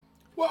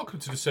Welcome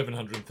to the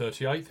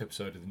 738th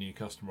episode of the New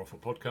Customer Offer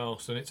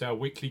Podcast, and it's our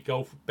weekly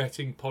golf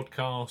betting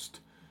podcast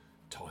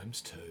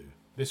times two.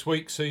 This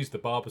week sees the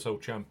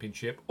Barbasol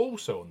Championship,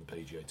 also on the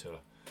PGA Tour,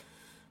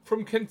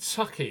 from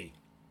Kentucky.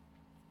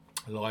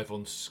 Live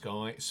on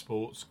Sky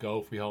Sports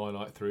Golf, we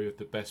highlight three of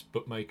the best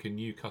Bookmaker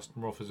new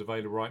customer offers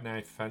available right now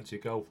if you fancy a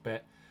golf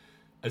bet.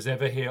 As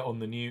ever here on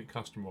the New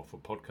Customer Offer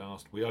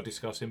Podcast, we are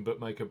discussing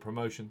Bookmaker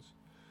promotions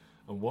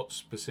and what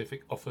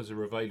specific offers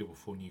are available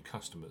for new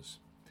customers.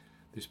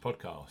 This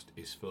podcast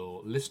is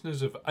for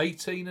listeners of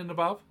 18 and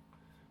above.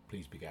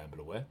 Please be gamble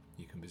aware.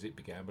 You can visit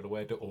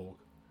begambleaware.org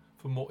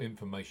for more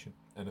information.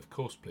 And of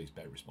course, please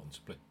bet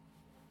responsibly.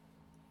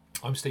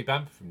 I'm Steve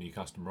Bamford from New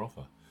Customer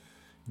Offer.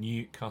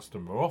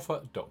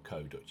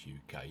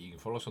 newcustomeroffer.co.uk. You can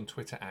follow us on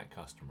Twitter at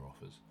Customer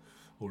Offers.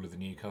 All of the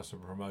new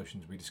customer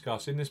promotions we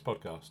discuss in this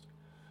podcast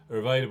are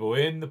available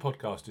in the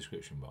podcast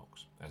description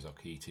box as our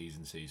key T's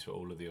and C's for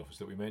all of the offers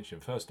that we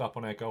mentioned. First up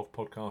on our golf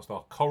podcast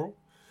are Coral,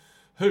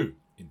 who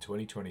in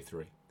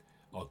 2023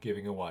 are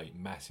giving away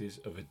masses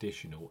of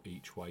additional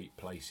each way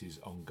places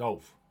on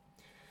golf.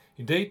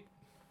 Indeed,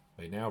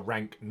 they now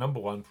rank number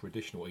one for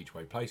additional each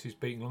way places,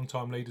 beating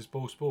long-time leaders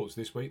Ball Sports.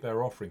 This week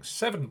they're offering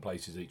 7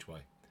 places each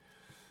way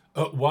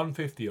at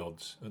 150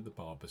 odds at the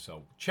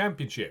Barbasol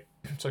Championship.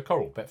 So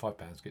Coral, bet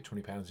 £5, get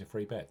 £20 in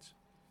free bets.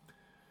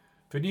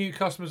 For new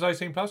customers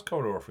 18 plus,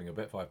 Coral are offering a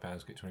bet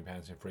 £5, get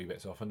 £20 in free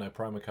bets offer. No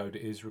promo code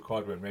is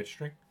required when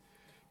registering.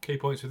 Key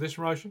points for this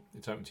promotion: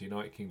 it's open to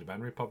United Kingdom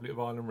and Republic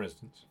of Ireland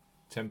residents.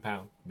 £10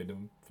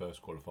 minimum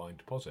first qualifying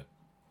deposit.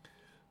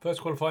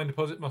 First qualifying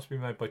deposit must be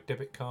made by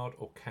debit card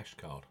or cash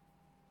card.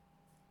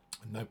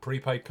 No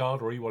prepaid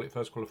card or e-wallet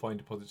first qualifying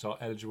deposits are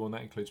eligible, and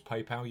that includes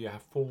PayPal. You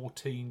have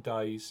 14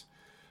 days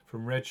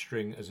from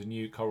registering as a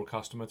new Coral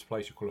customer to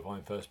place your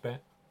qualifying first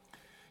bet.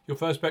 Your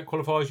first bet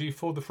qualifies you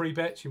for the free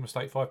bets. You must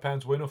stake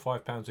 £5 win or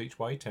 £5 each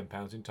way,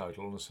 £10 in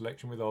total, on a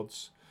selection with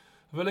odds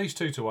of at least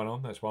 2 to 1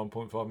 on, that's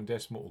 1.5 in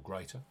decimal or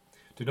greater.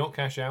 Do not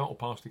cash out or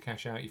partially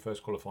cash out your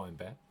first qualifying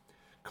bet.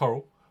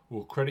 Coral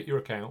will credit your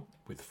account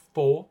with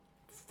 4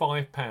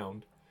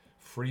 £5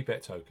 free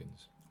bet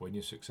tokens when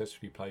you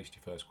successfully placed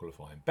your first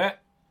qualifying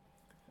bet.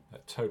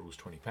 That totals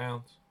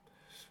 £20.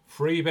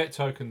 Free bet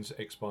tokens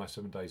expire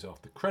 7 days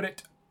after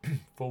credit.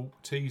 Full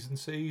T's and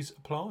C's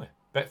apply.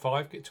 Bet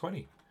 5, get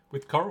 20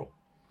 with Coral.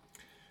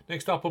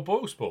 Next up are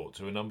Boyle Sports,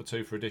 who are number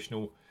 2 for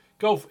additional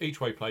golf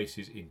each-way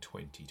places in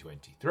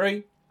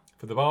 2023.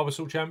 For the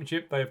Barbasol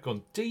Championship, they have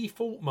gone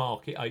default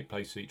market 8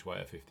 places each way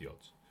at 50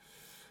 odds,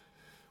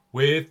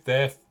 with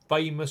their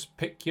famous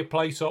pick your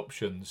place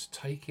options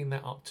taking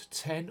that up to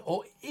 10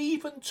 or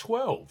even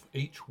 12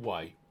 each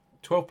way,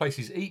 12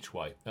 places each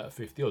way at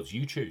 50 odds.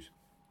 You choose.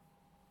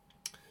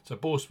 So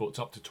Boyle Sports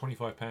up to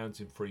 £25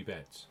 in free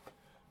bets.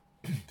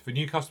 For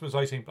new customers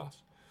 18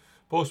 plus,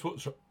 Boyle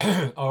Sports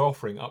are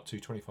offering up to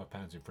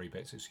 £25 in free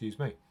bets.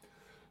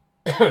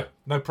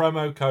 No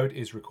promo code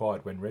is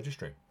required when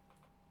registering.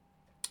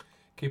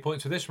 Key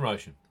points for this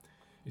promotion: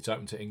 it's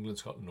open to England,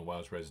 Scotland and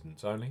Wales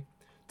residents only.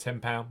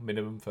 £10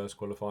 minimum first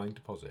qualifying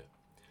deposit.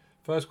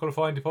 First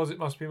qualifying deposit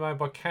must be made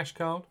by cash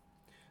card.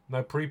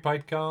 No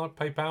prepaid card,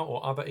 PayPal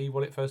or other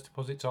e-wallet first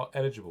deposits are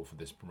eligible for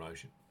this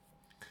promotion.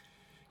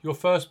 Your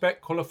first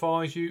bet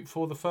qualifies you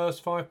for the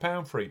first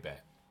 £5 free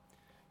bet.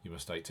 You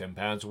must stake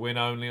 £10 win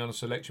only on a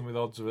selection with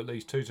odds of at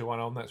least 2 to 1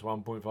 on, that's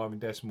 1.5 in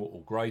decimal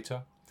or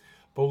greater.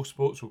 Ball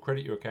Sports will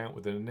credit your account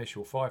with an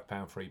initial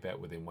 £5 free bet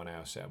within 1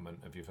 hour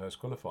settlement of your first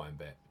qualifying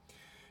bet.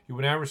 You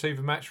will now receive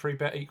a match free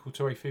bet equal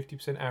to a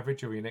 50%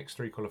 average of your next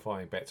 3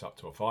 qualifying bets up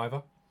to a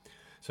fiver.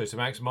 So to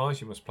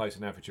maximise, you must place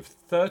an average of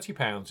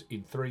 £30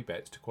 in 3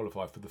 bets to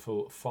qualify for the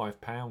full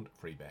 £5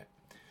 free bet.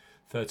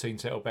 13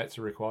 settled bets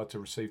are required to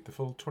receive the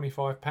full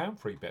 £25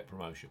 free bet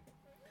promotion.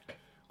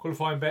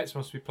 Qualifying bets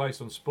must be placed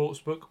on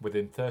Sportsbook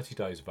within 30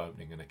 days of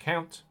opening an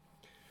account.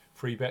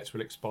 Free bets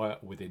will expire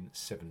within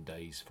 7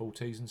 days. Full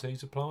T's and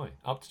C's apply.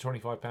 Up to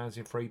 £25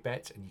 in free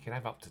bets, and you can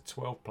have up to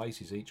 12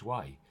 places each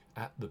way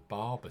at the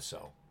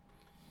Barbasol.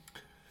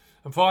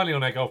 And finally,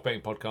 on our golf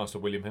betting podcast are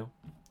William Hill.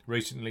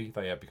 Recently,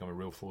 they have become a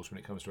real force when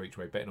it comes to each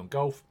way betting on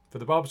golf. For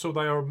the Barbasol,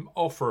 they are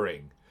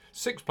offering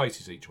 6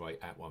 places each way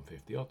at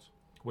 150 odds.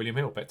 William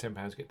Hill, bet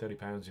 £10, get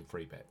 £30 in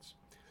free bets.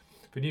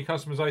 For new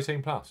customers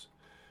 18 plus,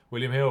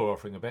 William Hill are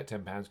offering a bet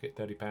 £10, get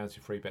 £30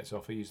 in free bets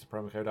offer. Use the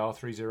promo code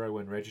R30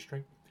 when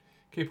registering.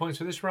 Key points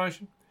for this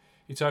promotion: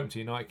 it's open to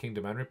United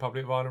Kingdom and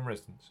Republic of Ireland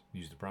residents.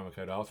 Use the promo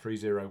code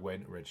R30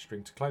 when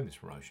registering to claim this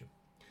promotion.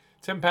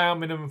 £10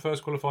 minimum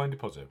first qualifying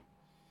deposit.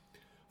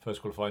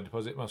 First qualifying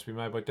deposit must be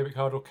made by debit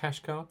card or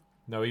cash card.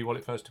 No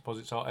e-wallet first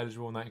deposits are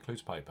eligible, and that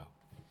includes PayPal.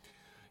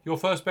 Your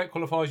first bet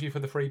qualifies you for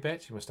the free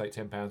bet. You must stake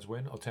 £10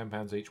 win or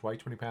 £10 each way,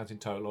 £20 in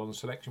total on a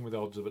selection with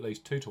odds of at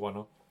least 2 to 1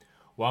 on.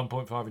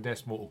 1.5 in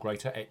decimal or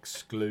greater,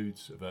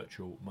 excludes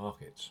virtual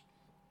markets.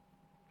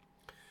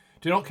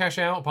 Do not cash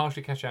out or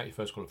partially cash out your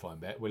first qualifying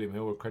bet. William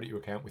Hill will credit your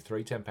account with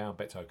 3 £10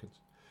 bet tokens.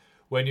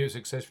 When you have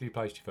successfully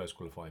placed your first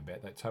qualifying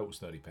bet, that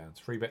totals £30.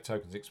 Free bet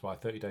tokens expire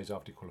 30 days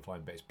after your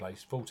qualifying bet is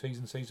placed. Full T's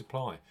and C's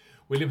apply.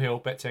 William Hill,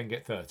 bet 10,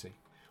 get 30.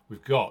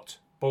 We've got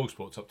Boyle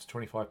Sports up to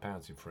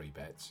 £25 in free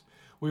bets.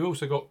 We've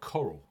also got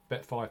Coral,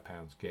 bet £5,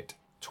 get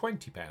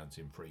 £20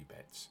 in free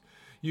bets.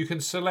 You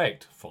can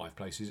select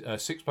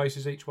 6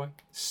 places each way,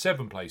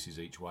 7 places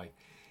each way,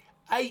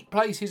 8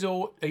 places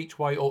each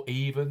way, or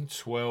even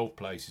 12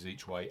 places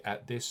each way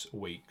at this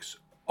week's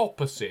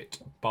opposite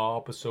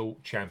Barbasol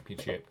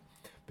Championship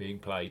being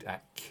played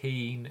at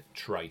Keene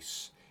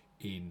Trace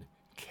in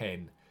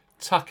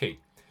Kentucky.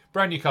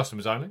 Brand new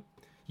customers only.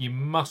 You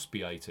must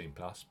be 18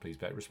 plus. Please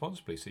bet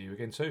responsibly. See you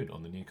again soon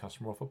on the New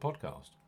Customer Offer podcast.